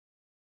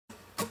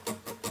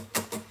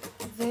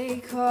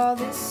They call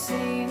this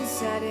scene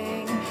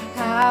setting,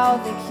 how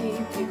they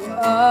keep you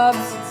up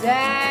to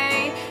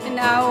date. And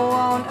I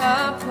won't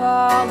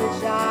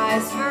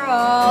apologize for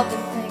all the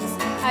things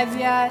I've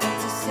yet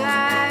to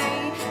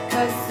say,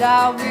 'cause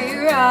I'll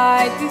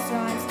rewrite these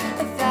rhymes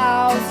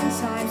 1,000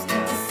 times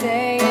to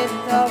say it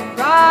the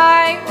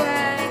right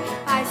way.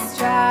 I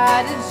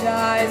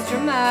strategize,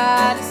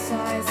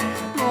 dramaticize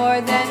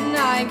more than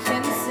I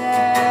can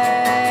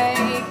say.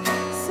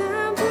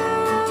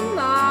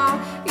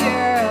 Simplement,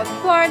 you're a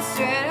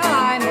portrait,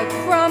 I'm a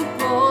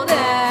crumpled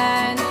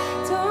end.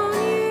 Don't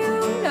you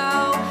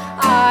know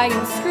I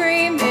am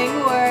screaming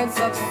words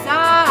of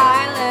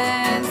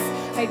silence?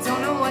 I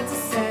don't know what to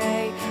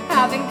say,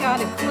 haven't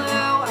got a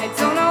clue. I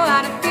don't know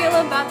how to feel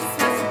about this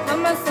mess I put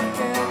myself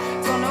through.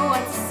 Don't know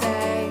what to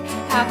say,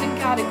 haven't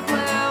got a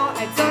clue.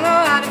 I don't know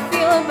how to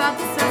feel about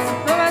this mess I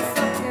put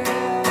myself through.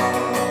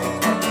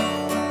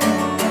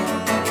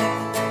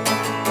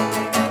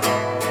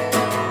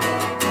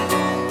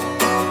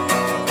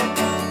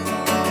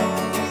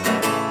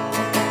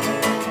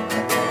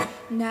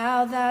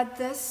 Now that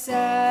the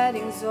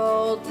setting's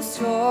old, the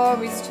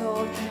story's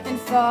told and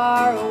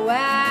far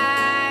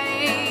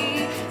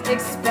away,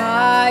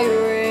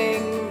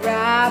 expiring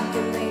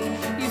rapidly,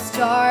 you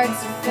start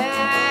to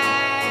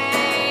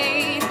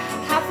fade.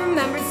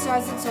 Half-remembered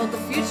stars that told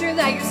the future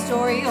that your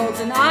story holds,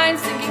 and I'm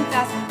sinking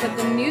fast, but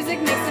the music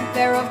makes it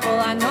bearable.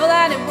 I know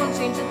that it won't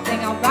change a thing.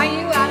 I'll write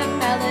you out of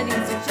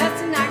melodies, you're just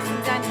an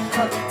accident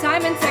of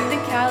time and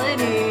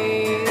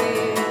technicalities.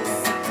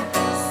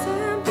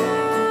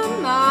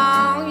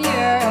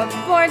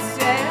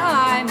 Portrait,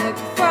 I'm a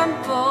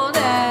crumpled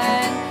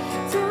end.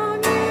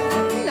 Don't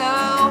you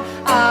know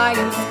I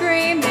am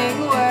screaming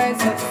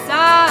words of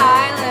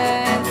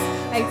silence?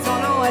 I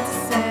don't know what to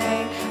say,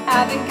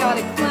 haven't got a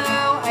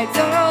clue. I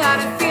don't know how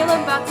to feel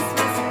about this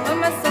mess I put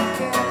myself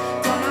through.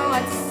 Don't know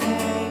what to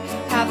say,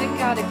 haven't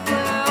got a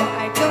clue.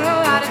 I don't know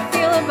how to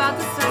feel about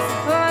this mess I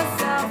put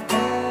myself through.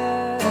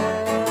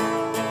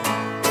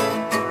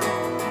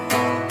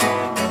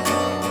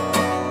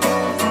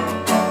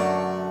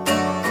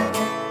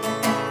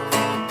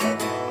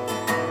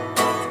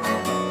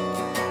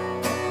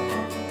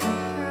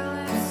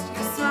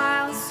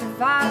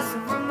 As a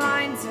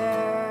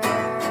reminder,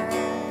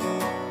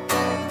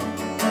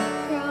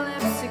 her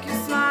lipstick, your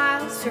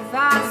smile serve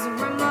as a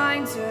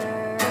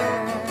reminder.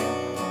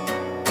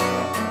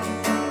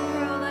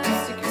 Her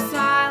lipstick, your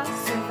smile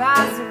serve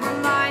as a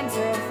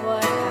reminder of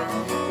what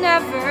I'll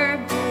never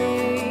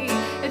be.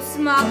 It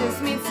smothers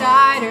me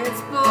tighter,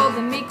 it's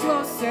pulling me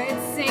closer,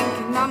 it's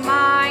sinking my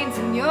mind,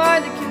 and you're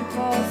the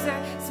composer.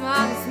 It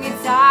smothers me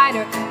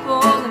tighter,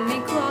 pulling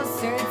me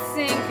closer, it's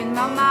sinking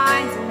my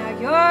mind, and now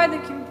you're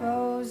the composer.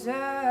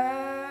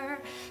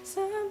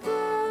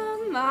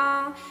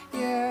 Simplement,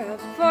 you're a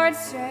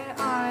portrait,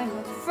 I'm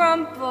a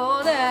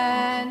crumpled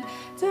end.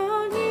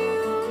 Don't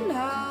you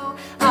know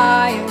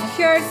I am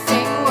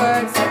cursing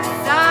words of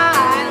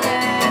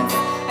silence?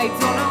 I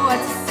don't know what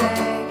to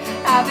say,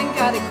 haven't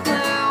got a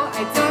clue. I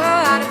don't know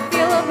how to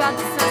feel about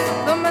this mess I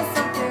put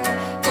myself through.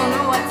 Don't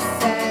know what to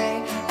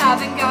say,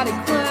 haven't got a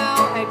clue.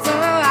 I don't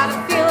know how to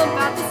feel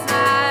about this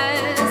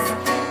mess.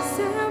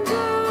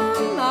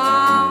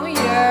 Simplement,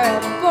 you're a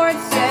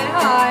portrait,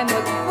 I'm a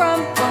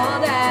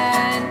crumpled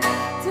end.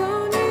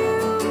 Don't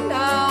you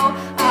know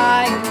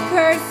I am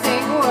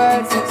cursing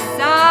words of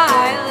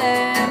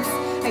silence?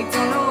 I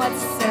don't know what to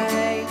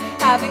say,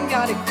 haven't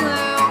got a clue.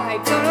 I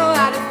don't know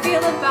how to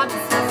feel about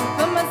this mess I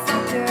put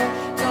myself through.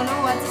 Don't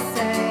know what to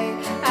say,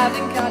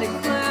 haven't got a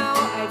clue.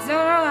 I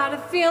don't know how to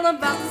feel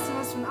about this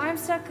mess when I'm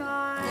stuck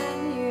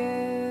on you.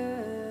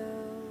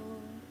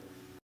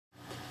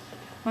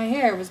 My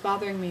hair was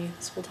bothering me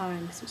this whole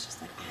time because it's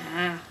just like,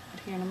 out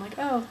here, and I'm like,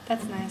 oh,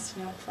 that's nice,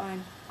 you know,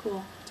 fine,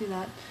 cool, do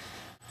that.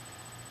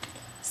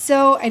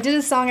 So I did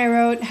a song I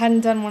wrote,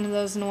 hadn't done one of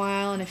those in a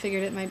while, and I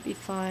figured it might be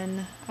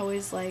fun. I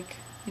always like,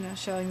 you know,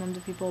 showing them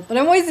to people, but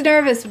I'm always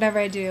nervous whenever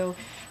I do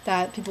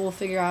that people will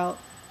figure out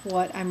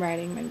what I'm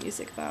writing my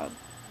music about.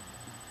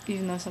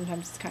 Even though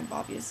sometimes it's kind of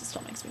obvious, it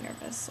still makes me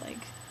nervous.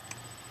 Like,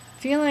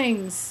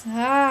 feelings,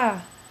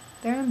 they're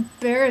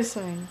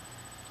embarrassing.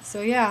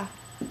 So yeah,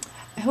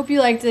 I hope you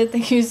liked it.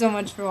 Thank you so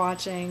much for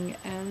watching,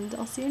 and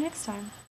I'll see you next time.